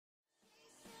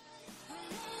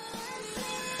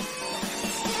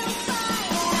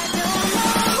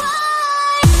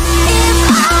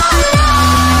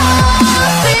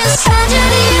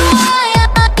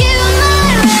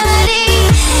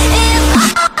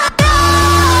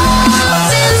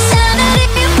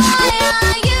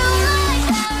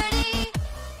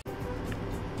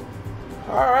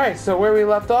so where we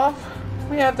left off,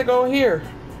 we have to go here.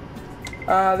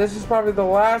 This is probably the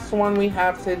last one we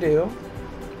have to do.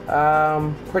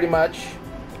 Pretty much.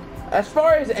 As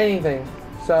far as anything.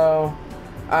 So,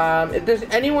 if there's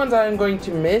any ones I'm going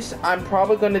to miss, I'm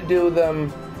probably going to do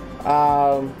them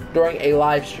during a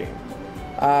live stream.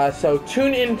 So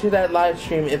tune into that live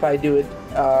stream if I do it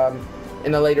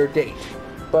in a later date.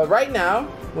 But right now,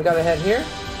 we gotta head here.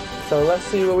 So let's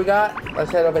see what we got.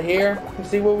 Let's head over here and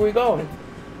see where we're going.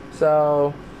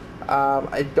 So,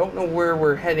 I don't know where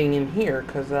we're heading in here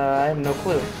because I have no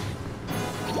clue.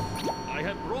 I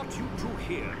have brought you to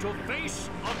here to face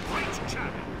a great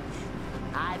challenge.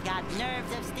 I've got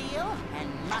nerves of steel and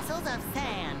muscles of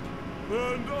sand.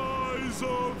 And eyes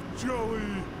of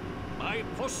jelly. My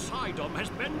Poseidon has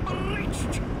been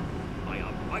breached by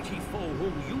a mighty foe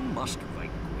whom you must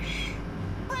vanquish.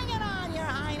 Bring it on, Your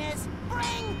Highness!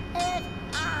 Bring it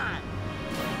on!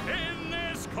 In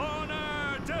this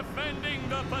corner, defending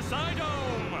the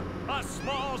Poseidon, a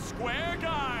small square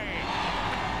guy.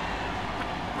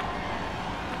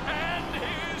 And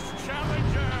his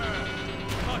challenger,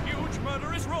 a huge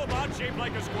murderous robot shaped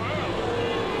like a squirrel.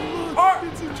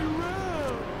 It's a giraffe.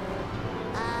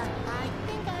 I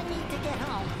think I need to get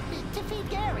home to feed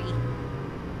Gary.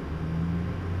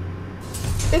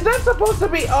 Is that supposed to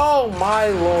be? Oh my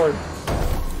lord!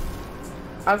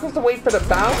 I'm supposed to wait for the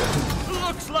bounce?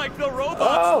 Looks like the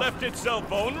robot's left itself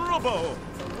vulnerable.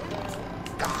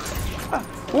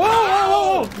 Whoa,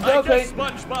 whoa, whoa! I Okay. guess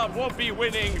Spongebob won't be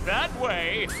winning that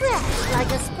way. Fresh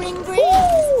like a spring breeze.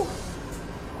 Woo!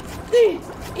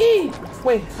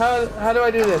 Wait, how do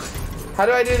I do this? How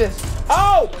do I do this?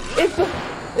 Oh! It's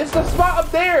the spot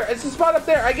up there! It's the spot up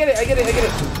there! I get it. Looks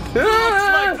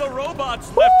like the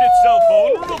robot's left itself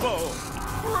vulnerable.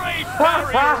 Great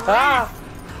barrier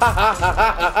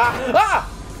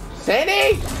reef.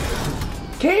 Sandy!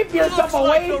 Keep yourself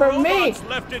away like from me! Robot's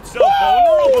left itself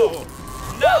vulnerable.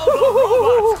 Now the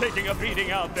robot's taking a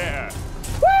beating out there.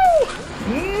 Woo!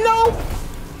 Nope!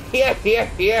 Here!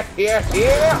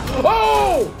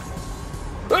 Oh!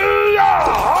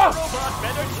 Yeah! Robot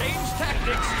better change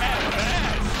tactics and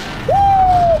fast. Woo!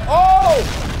 Oh!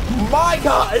 My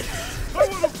God! I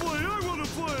wanna play.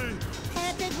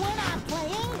 Panted, we're not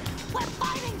playing. We're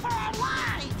fighting for our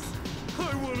lives. I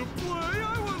wanna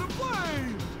play.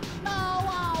 Oh,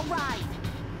 all right.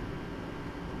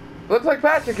 Looks like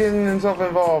Patrick is himself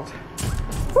involved.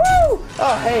 Woo!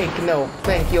 Oh, hey, no,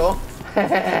 thank you.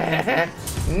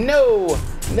 No,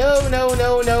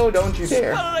 don't you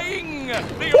dare. Spelling!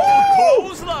 The old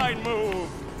clothesline move.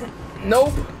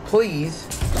 Nope, please.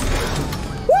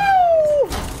 Woo!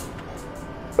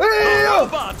 The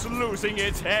robot's losing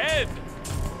its head.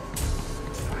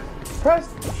 Press.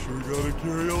 Sure gotta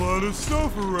carry a lot of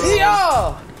stuff around.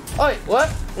 Yeah! Oh, wait, what?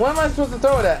 What am I supposed to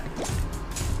throw it at?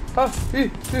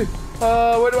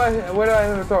 Where do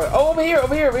I throw it? Oh, over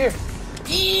here.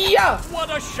 Yeah! What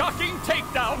a shocking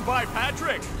takedown by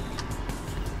Patrick.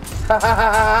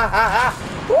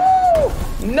 Woo!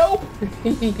 Nope!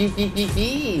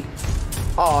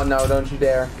 Oh no, don't you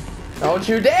dare. Don't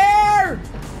you dare!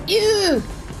 Ew!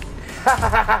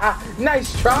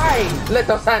 Nice try,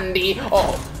 little Sandy.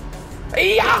 Oh.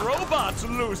 Yeah! The robot's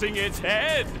losing its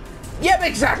head. Yep,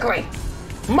 exactly.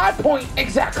 My point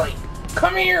exactly.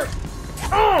 Come here.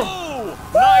 Oh!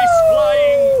 Nice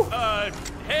flying,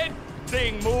 head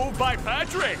thing move by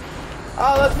Patrick.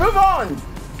 Let's move on.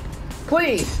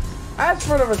 Please. As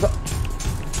for the result.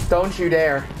 Don't you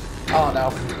dare. Oh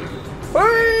no.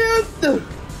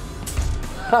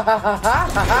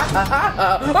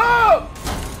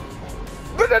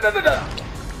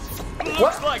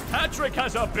 Looks like Patrick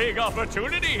has a big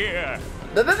opportunity here.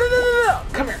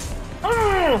 Come here.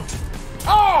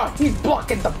 Oh, he's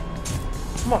blocking the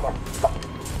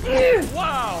motherfucker.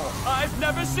 Wow, I've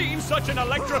never seen such an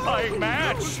electrifying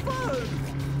match. Fun.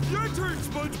 Your turn,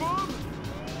 SpongeBob.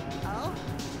 Oh?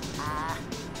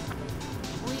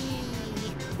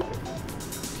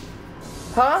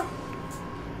 Huh?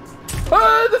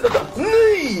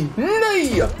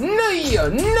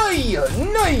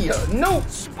 No.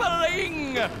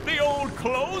 Spelling! The old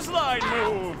clothesline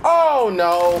move. Oh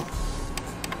no.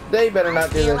 They better not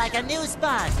do Feel this. like a new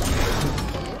sponge.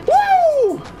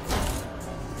 Woo!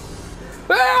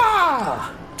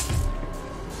 Ah!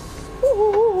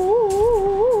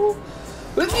 Ooh.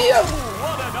 Yeah.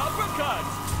 What an uppercut!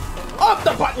 Up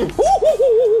the button!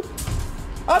 Ooh.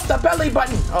 Up the belly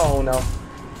button! Oh no.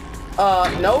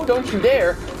 No, don't you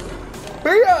dare.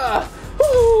 Yeah!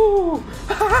 Ooh.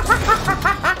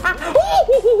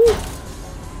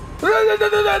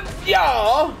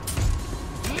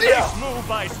 Yeah! Nice move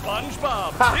by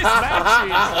SpongeBob. This match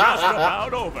is just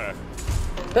about over.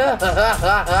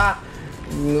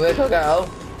 Little girl.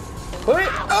 Wait,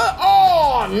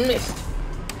 oh, missed.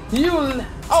 You.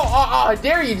 I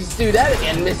dare you just do that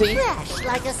again, Missy. Fresh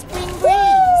like a spring breeze.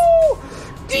 Woo!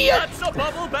 Dear. That's a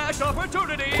bubble bash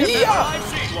opportunity. Yeah. I've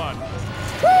seen one.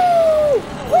 Woo!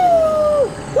 Woo!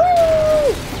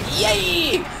 Woo!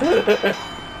 Yay!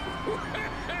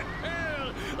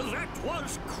 That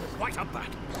was quite a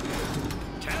battle.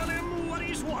 Tell him what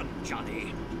he's won,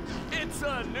 Johnny. It's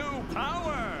a new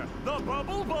power, the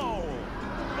Bubble Bowl.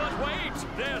 But wait,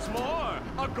 there's more.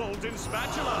 A golden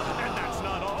spatula, and that's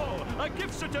not all. A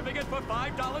gift certificate for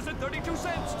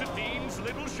 $5.32 to Dean's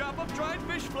Little Shop of Dried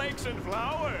Fish Flakes and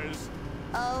Flowers.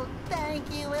 Oh, thank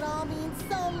you. It all means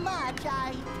so much.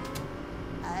 I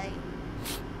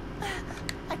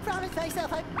promised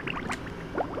myself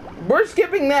We're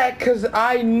skipping that because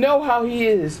I know how he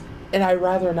is, and I'd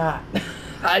rather not.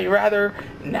 I'd rather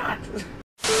not.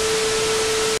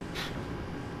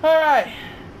 Alright.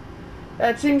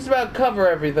 That seems to about cover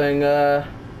everything. That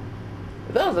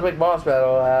was a big boss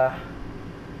battle.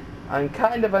 I'm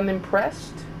kind of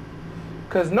unimpressed.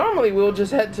 Because normally we'll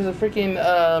just head to the freaking,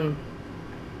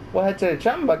 we'll head to the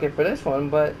chum bucket for this one,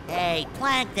 but... Hey,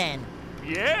 Plankton.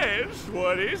 Yes,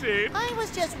 what is it? I was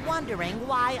just wondering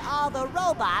why all the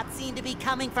robots seem to be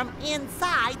coming from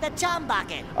inside the chum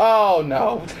bucket. Oh,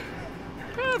 no.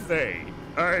 Have they?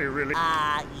 I really...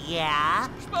 Yeah?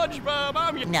 SpongeBob,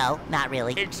 I'm... No, not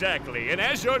really. Exactly, and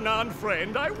as your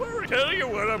non-friend, I worry. Tell you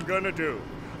what I'm gonna do.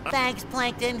 Thanks,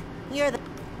 Plankton. You're the...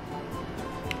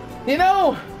 You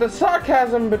know, the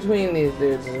sarcasm between these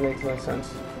dudes makes no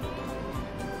sense.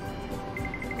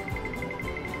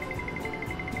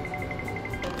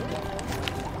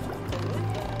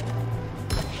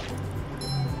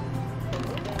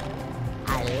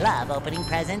 I love opening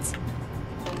presents.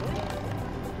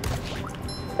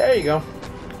 There you go.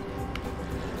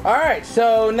 Alright,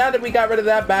 so now that we got rid of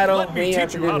that battle, Let me we have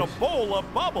teach to you do how to this. bowl a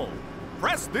bubble.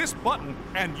 Press this button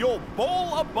and you'll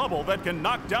bowl a bubble that can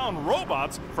knock down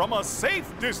robots from a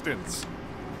safe distance.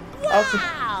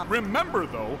 Wow! Remember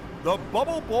though, the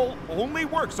bubble bowl only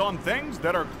works on things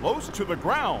that are close to the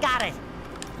ground. Got it.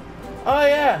 Oh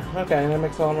yeah, okay, that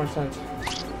makes a lot more sense.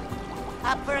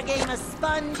 Up for a game of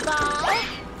Spongebob?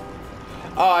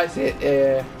 Oh, I see it.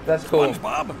 Yeah, that's cool.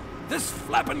 SpongeBob, this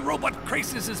flapping robot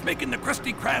crisis is making the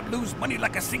Krusty Krab lose money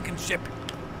like a sinking ship.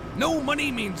 No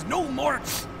money means no more.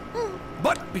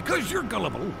 But because you're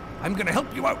gullible, I'm gonna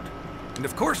help you out. And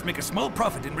of course make a small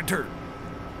profit in return.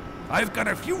 I've got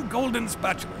a few golden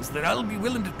spatulas that I'll be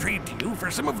willing to trade to you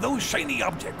for some of those shiny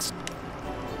objects.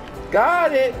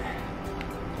 Got it.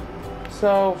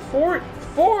 So,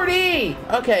 40!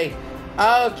 Okay.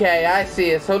 Okay, I see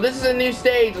it. So this is a new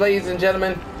stage, ladies and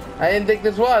gentlemen. I didn't think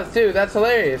this was, too. That's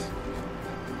hilarious.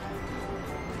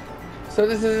 So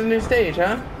this is a new stage,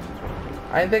 huh?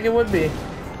 I didn't think it would be.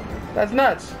 That's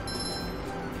nuts.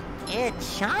 It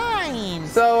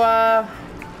shines. So,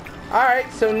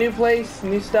 alright, so new place,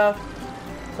 new stuff.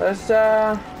 Let's,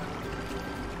 I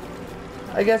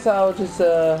guess I'll just,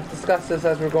 discuss this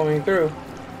as we're going through.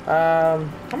 How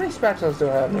many spatulas do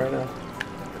I have right now?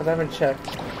 Because I haven't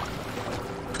checked.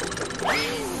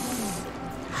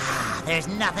 There's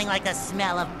nothing like the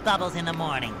smell of bubbles in the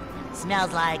morning.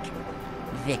 Smells like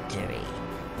victory.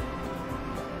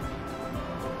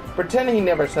 Pretend he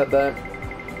never said that.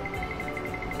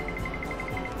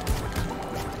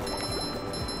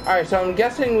 Alright, so I'm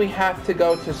guessing we have to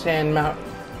go to Sand Mountain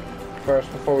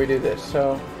first before we do this.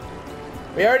 So,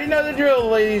 we already know the drill,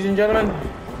 ladies and gentlemen.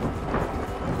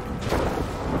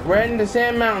 We're heading to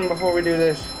Sand Mountain before we do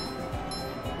this.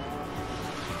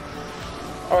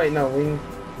 Oh wait, no, how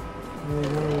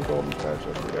many golden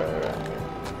spatulas we got around here?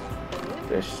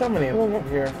 There's so many of them up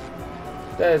here.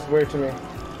 That is weird to me.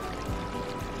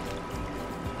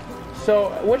 So,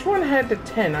 which one had the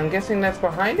 10? I'm guessing that's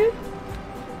behind it?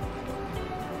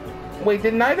 Wait,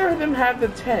 did neither of them have the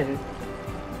 10?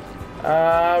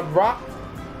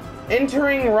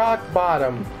 Entering rock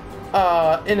bottom.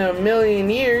 In a million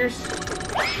years.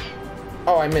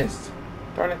 Oh, I missed.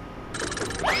 Darn it.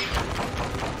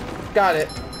 Got it.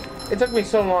 It took me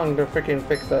so long to freaking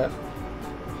fix that.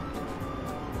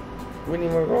 We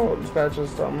need more golden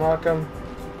spatulas to unlock them.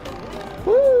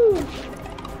 Woo!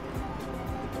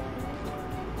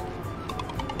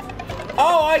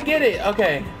 Oh, I get it.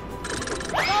 Okay.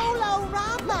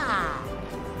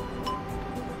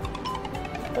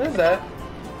 What is that?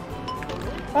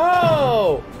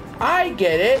 Oh, I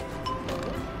get it.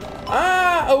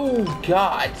 Oh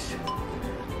God.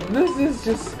 This is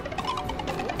just.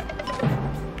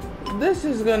 This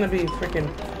is gonna be freaking.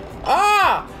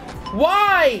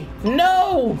 Why?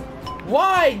 No!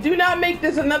 Why? Do not make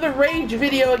this another rage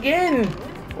video again.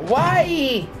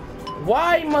 Why?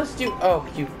 Why must you? Oh,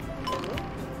 you.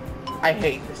 I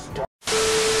hate this dog.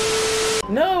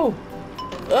 No.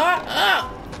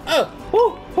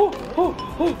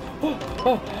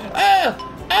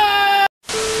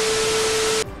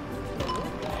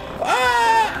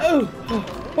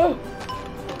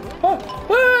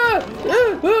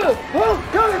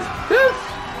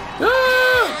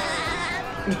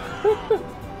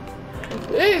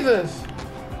 Jesus,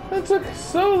 that took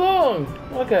so long.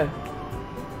 Okay.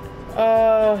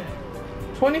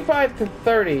 25 to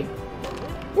 30.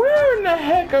 Where in the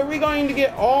heck are we going to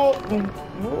get all?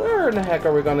 Where in the heck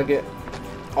are we going to get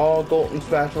all golden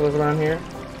spatulas around here?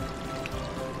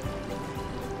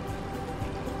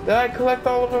 Did I collect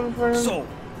all of them for him? So,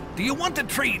 do you want to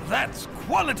trade? That's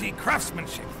quality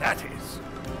craftsmanship, that is.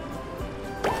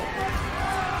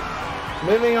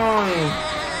 Moving on.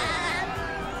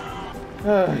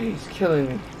 Oh, he's killing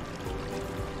me.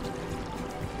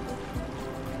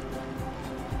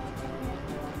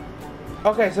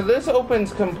 Okay, so this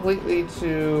opens completely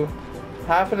to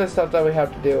half of the stuff that we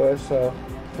have to deal with, so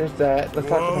there's that. Let's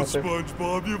talk Wow, about it.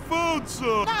 SpongeBob, you found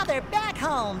some. Now they're back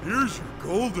home. Here's your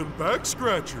golden back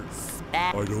scratcher.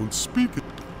 Back. I don't speak it.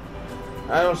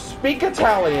 I don't speak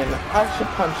Italian. I should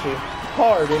punch you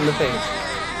hard in the face.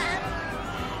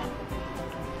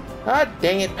 God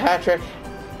dang it, Patrick.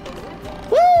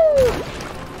 Woo!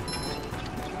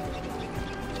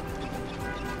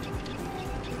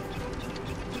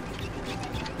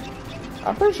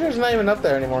 I'm pretty sure it's not even up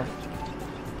there anymore.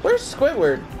 Where's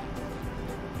Squidward?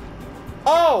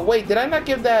 Oh, wait, did I not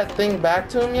give that thing back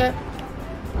to him yet?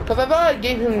 Because I thought I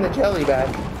gave him the jelly back.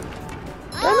 Did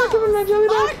I not give him the jelly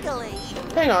back?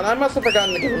 Sparkly. Hang on, I must have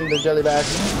forgotten to give him the jelly back.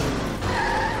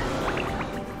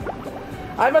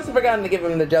 I must have forgotten to give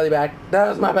him the jelly back. That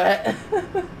was my bad.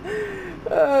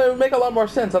 It would make a lot more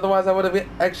sense. Otherwise, I would have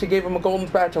actually gave him a golden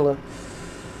spatula.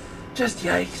 Just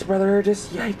yikes, brother.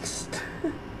 Just yikes.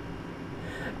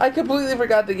 I completely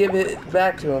forgot to give it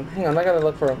back to him. Hang on, I gotta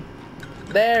look for him.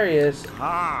 There he is.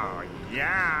 Oh,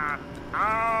 yeah.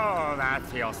 Oh, that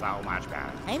feels so much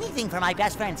better. Anything for my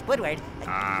best friend Squidward.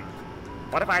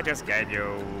 What if I just gave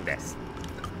you this?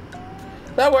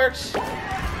 That works.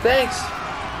 Thanks.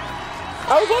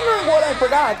 I was wondering what I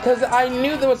forgot, because I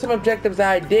knew there was some objectives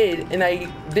that I did, and I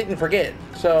didn't forget.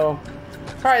 So,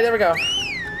 alright, there we go.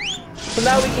 So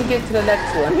now we can get to the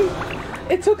next one.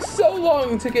 It took so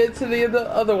long to get to the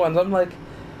other ones. I'm like,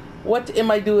 what am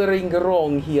I doing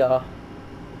wrong here?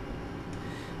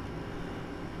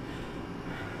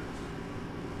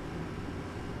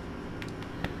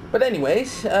 But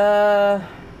anyways, I'm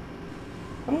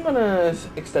gonna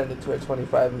extend it to a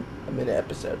 25-minute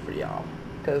episode for y'all,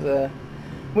 because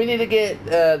we need to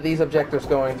get these objectives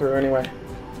going through anyway.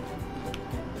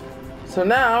 So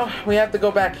now we have to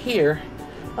go back here.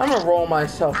 I'm gonna roll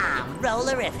myself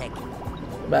Rollerific.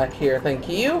 back here, thank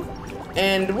you.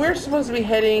 And we're supposed to be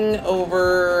heading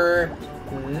over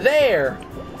there.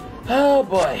 Oh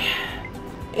boy.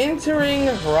 Entering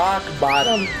rock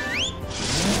bottom.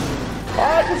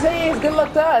 All I can say is good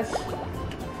luck to us.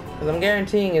 Because I'm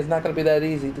guaranteeing it's not going to be that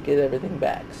easy to get everything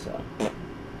back, so.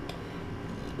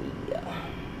 Yeah.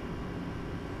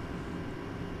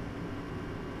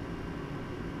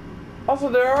 Also,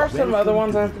 there are some other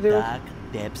ones I have to do. Dark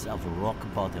depths of rock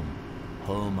bottom,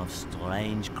 home of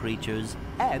strange creatures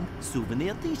and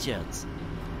souvenir t-shirts.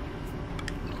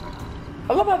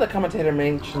 I love how the commentator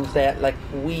mentions that, like,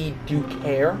 we do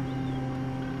care.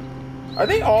 Are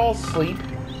they all asleep?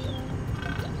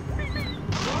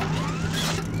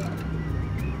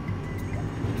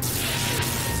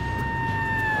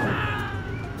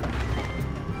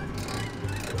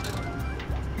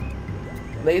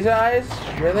 Laser eyes?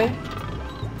 Really?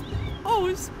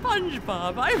 Oh,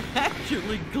 SpongeBob, I'm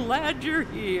actually glad you're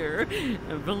here.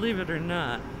 Believe it or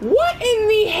not. What in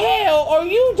the hell are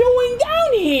you doing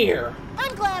down here?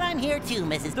 I'm glad I'm here too,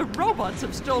 Mrs. The robots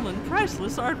have stolen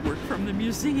priceless artwork from the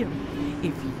museum.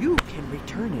 If you can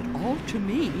return it all to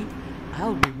me,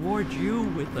 I'll reward you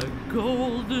with a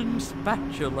golden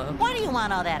spatula. Why do you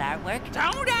want all that artwork?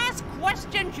 Don't ask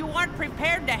questions you aren't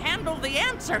prepared to handle the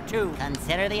answer to.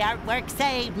 Consider the artwork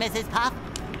saved, Mrs. Puff.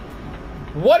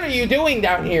 What are you doing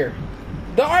down here?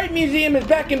 The art museum is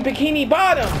back in Bikini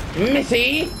Bottom,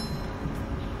 Missy!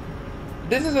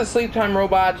 This is a sleep time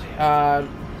robot.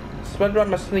 SpongeBob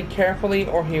must sleep carefully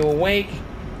or he will wake.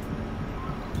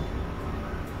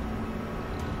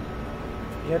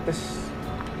 You have to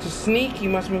sneak, you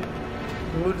must move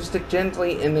the stick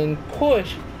gently and then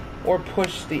push or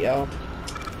push the L.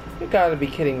 You gotta be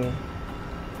kidding me.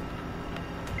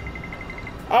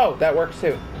 Oh, that works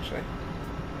too, actually.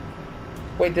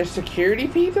 Wait, there's security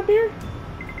feeds up here?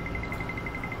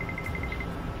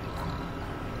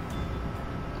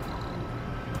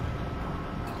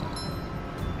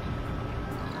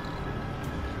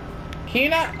 Can you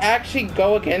not actually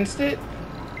go against it?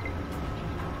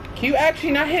 Can you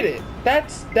actually not hit it?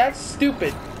 That's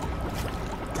stupid.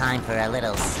 Time for a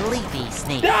little sleepy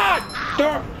sneak.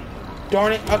 Ah!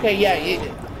 Darn it. Okay,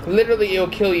 yeah. Literally, it'll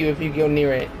kill you if you go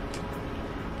near it.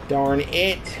 Darn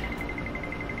it.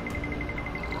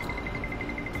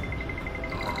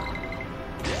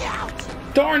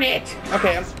 Darn it.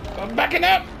 Okay, I'm backing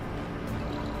up.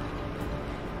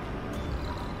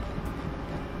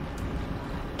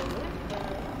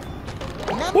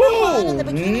 Number one in the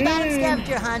Bikini Bottom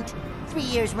scavenger hunt, 3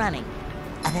 years running.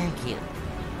 Thank you.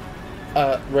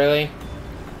 Really?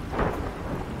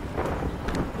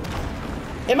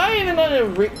 Am I even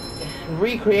gonna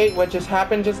recreate what just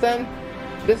happened just then?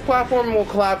 This platform will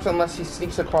collapse unless he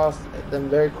sneaks across them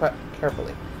very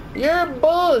carefully. You're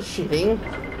bullshitting.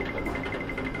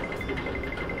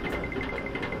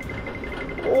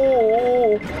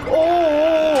 Oh!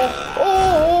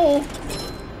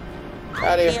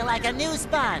 Out of I here. feel like a new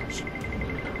sponge.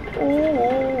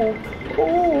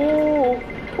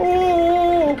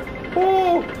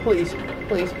 Please,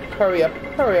 hurry up.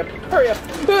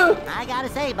 I gotta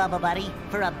say, Bubble Buddy,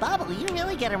 for a bubble, you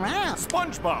really get around.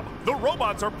 SpongeBob, the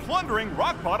robots are plundering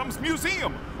Rock Bottom's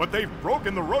museum, but they've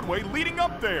broken the roadway leading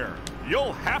up there.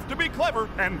 You'll have to be clever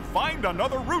and find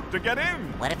another route to get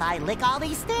in. What if I lick all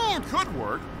these stamps? Could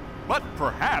work, but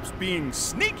perhaps being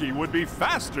sneaky would be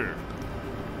faster.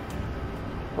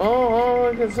 All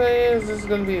I can say is this is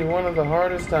gonna be one of the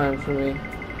hardest times for me.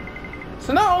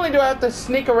 So not only do I have to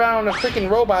sneak around a freaking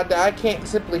robot that I can't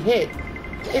simply hit,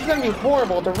 it's gonna be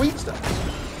horrible to reach them.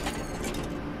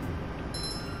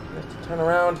 He has to turn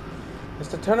around.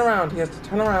 He has to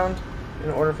turn around in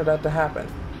order for that to happen.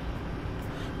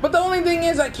 But the only thing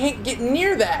is I can't get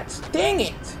near that. Dang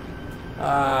it.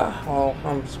 Well,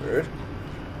 I'm screwed.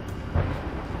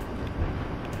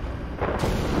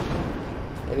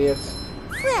 Idiots.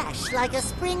 Fresh like a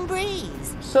spring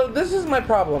breeze. So this is my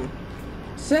problem.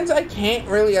 Since I can't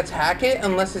really attack it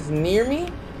unless it's near me,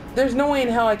 there's no way in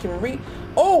hell I can reach.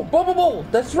 Oh, bowl.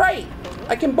 That's right.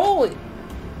 I can bowl it.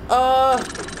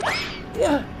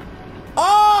 Yeah.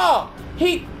 Oh,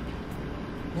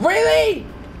 really?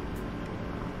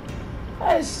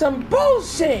 That is some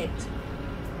bullshit.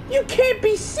 You can't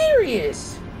be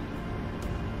serious.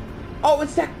 Oh,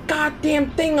 it's that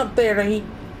goddamn thing up there that he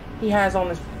has on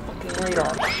his fucking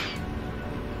radar.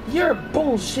 You're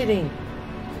bullshitting.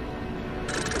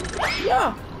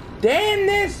 Yeah. Damn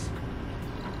this.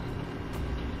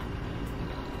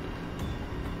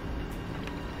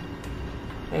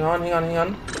 Hang on.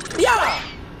 Yeah.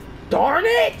 Darn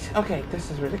it. Okay, this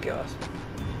is ridiculous.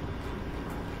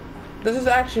 This is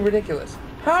actually ridiculous.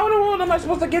 How in the world am I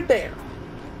supposed to get there?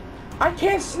 I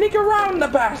can't sneak around the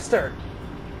bastard.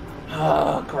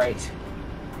 Oh, great.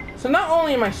 So not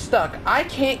only am I stuck, I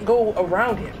can't go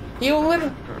around him. He'll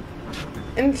literally...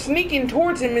 And sneaking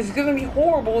towards him is gonna be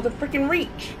horrible to freaking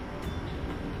reach.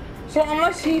 So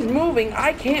unless he's moving,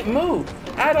 I can't move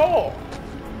at all.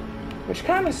 Which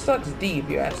kind of sucks deep, if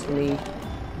you ask me.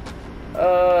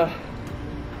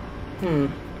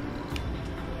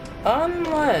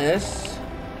 Unless...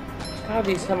 There's gotta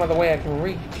be some other way I can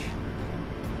reach.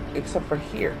 Except for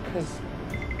here, because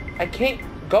I can't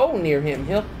go near him.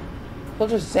 He'll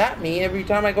just zap me every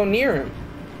time I go near him.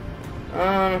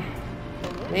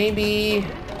 Maybe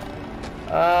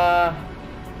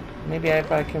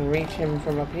if I can reach him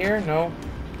from up here? No.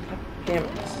 God damn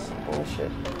it, this is some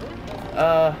bullshit.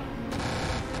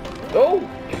 Oh!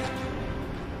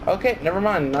 Okay, never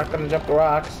mind. Not gonna jump the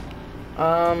rocks.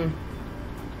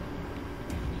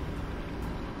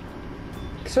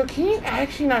 So can you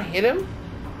actually not hit him?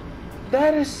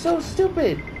 That is so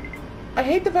stupid. I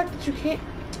hate the fact that you can't...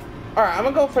 Alright, I'm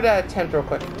gonna go for that attempt real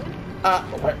quick.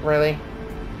 What, really?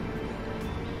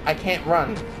 I can't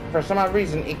run. For some odd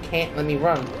reason, it can't let me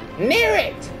run near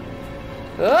it!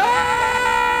 Oh,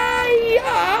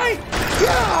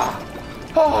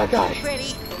 I got it.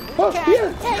 Pretty. Oh,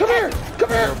 yeah, come here.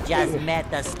 You just met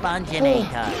the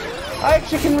Sponginator. I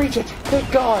actually can reach it. Thank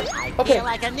God. I Okay, feel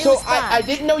like a new so sponge. I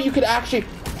didn't know you could actually...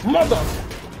 Mother...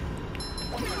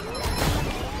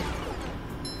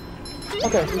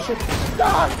 Okay, we should...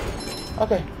 Ah!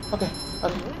 Okay.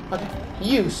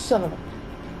 You son of a...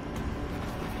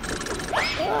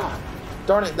 Ah!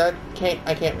 Darn it, I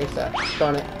can't reach that.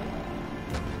 Darn it.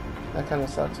 That kind of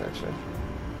sucks, actually.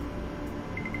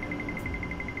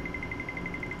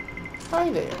 Hi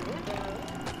there.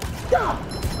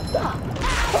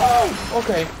 Oh,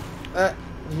 okay.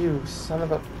 You son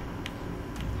of a...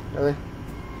 Really?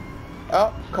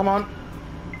 Oh, come on.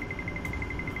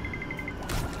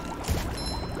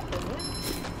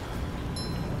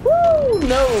 Woo!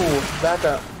 No! Back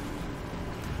up.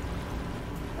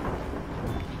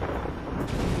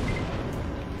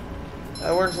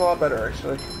 That works a lot better,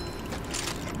 actually.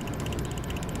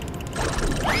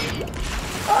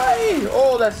 Aye!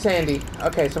 Oh, that's Sandy.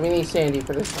 Okay, so we need Sandy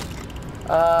for this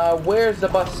one. Where's the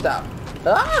bus stop?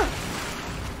 Ah!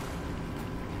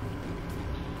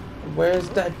 Where's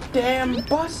the damn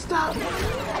bus stop?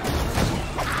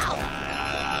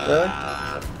 Really?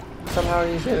 Somehow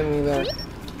he's hitting me there.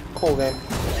 Cool, game.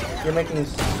 You're making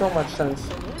so much sense.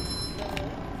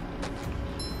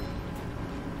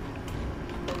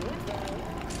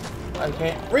 I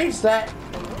can't reach that.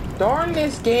 Darn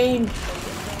this game.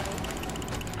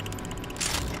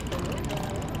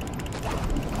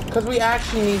 Because we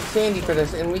actually need Sandy for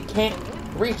this, and we can't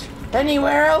reach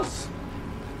anywhere else.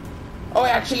 Oh,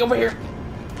 actually, over here.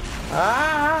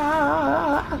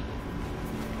 Ah!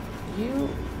 You.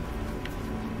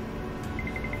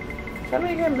 Try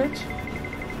me again, bitch.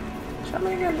 Try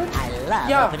me again, bitch. I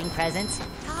love opening presents.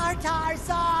 Tartar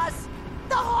sauce!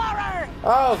 The horror!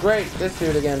 Oh, great. This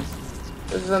dude again.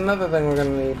 This is another thing we're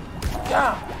gonna need.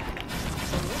 Yeah!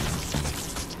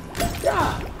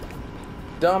 Yeah!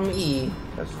 Dumb E.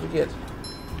 That's what you get.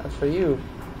 That's for you.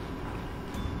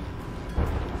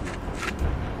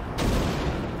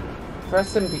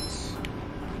 Rest in peace.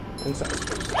 Inside.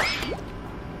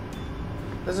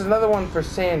 This is another one for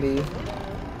Sandy.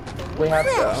 We have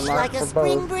to unlock like for a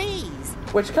spring both. breeze.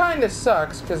 Which kind of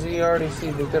sucks, because you already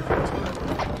see the difference.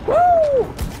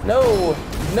 Woo! No!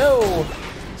 No!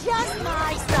 Just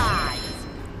my size.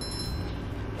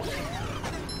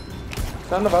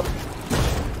 Son of a...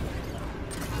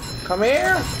 Come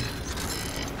here!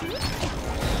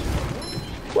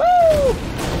 Woo!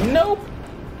 Nope!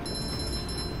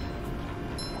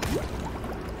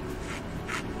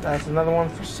 That's another one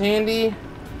for Sandy.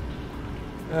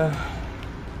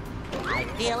 I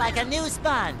feel like a new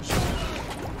sponge.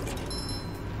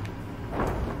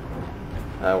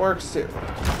 That works too.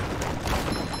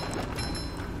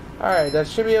 Alright, that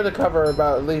should be able to cover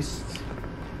about at least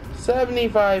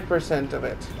 75% of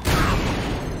it.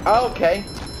 Okay.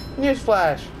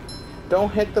 Newsflash.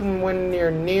 Don't hit them when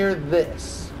you're near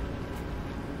this.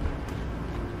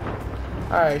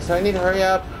 Alright, so I need to hurry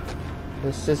up.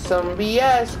 This is some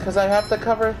BS, because I have to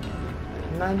cover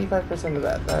 95% of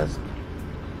that. That is...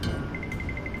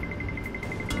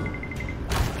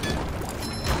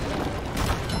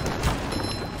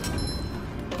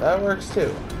 That works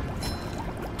too.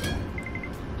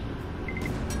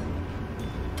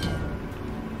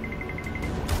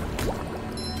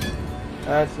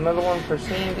 That's another one for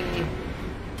Sandy.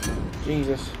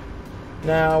 Jesus.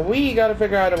 Now we gotta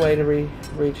figure out a way to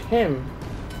reach him.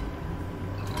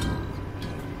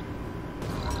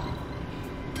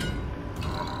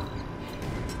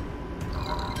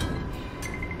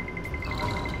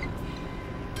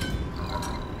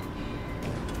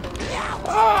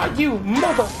 Ah, you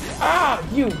mother! Ah,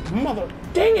 you mother!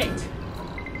 Dang it!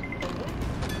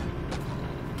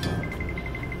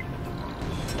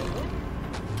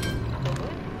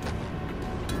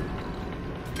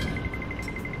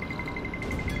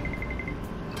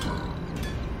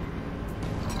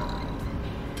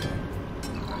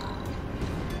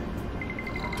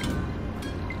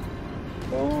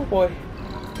 Oh boy.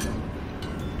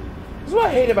 This is what I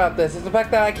hate about this, is the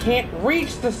fact that I can't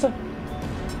reach the sun.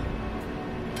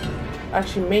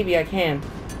 Actually, maybe I can.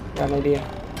 Got an idea.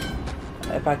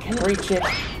 If I can reach it.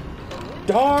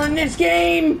 Darn this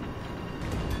game!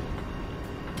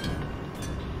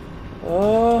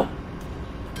 Oh,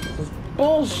 this is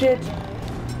bullshit.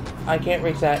 I can't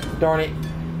reach that. Darn it.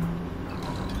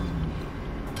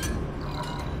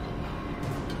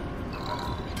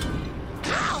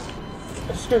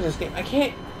 Screw this game. I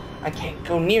can't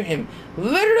go near him.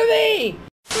 Literally!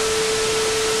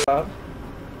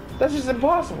 That's just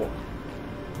impossible.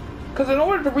 Because in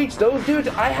order to reach those dudes,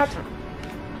 I have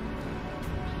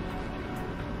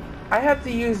to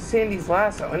use Sandy's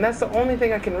lasso, and that's the only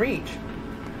thing I can reach.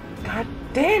 God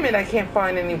damn it, I can't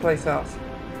find any place else.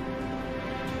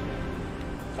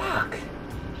 Fuck.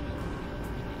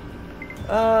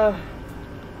 I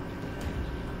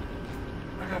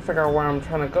gotta figure out where I'm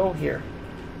trying to go here.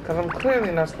 Because I'm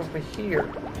clearly not supposed to be here.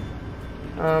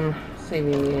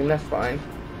 Saving me, and that's fine.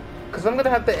 Because I'm gonna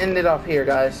have to end it off here,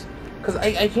 guys. Because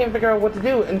I can't figure out what to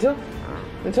do until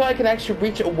I can actually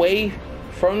reach away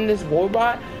from this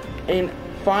robot and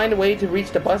find a way to reach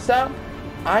the bus stop.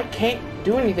 I can't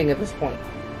do anything at this point.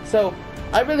 So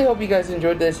I really hope you guys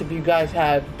enjoyed this. If you guys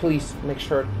have, please make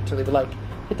sure to leave a like.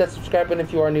 Hit that subscribe button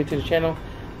if you are new to the channel.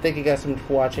 Thank you guys so much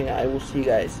for watching. I will see you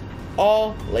guys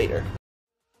all later.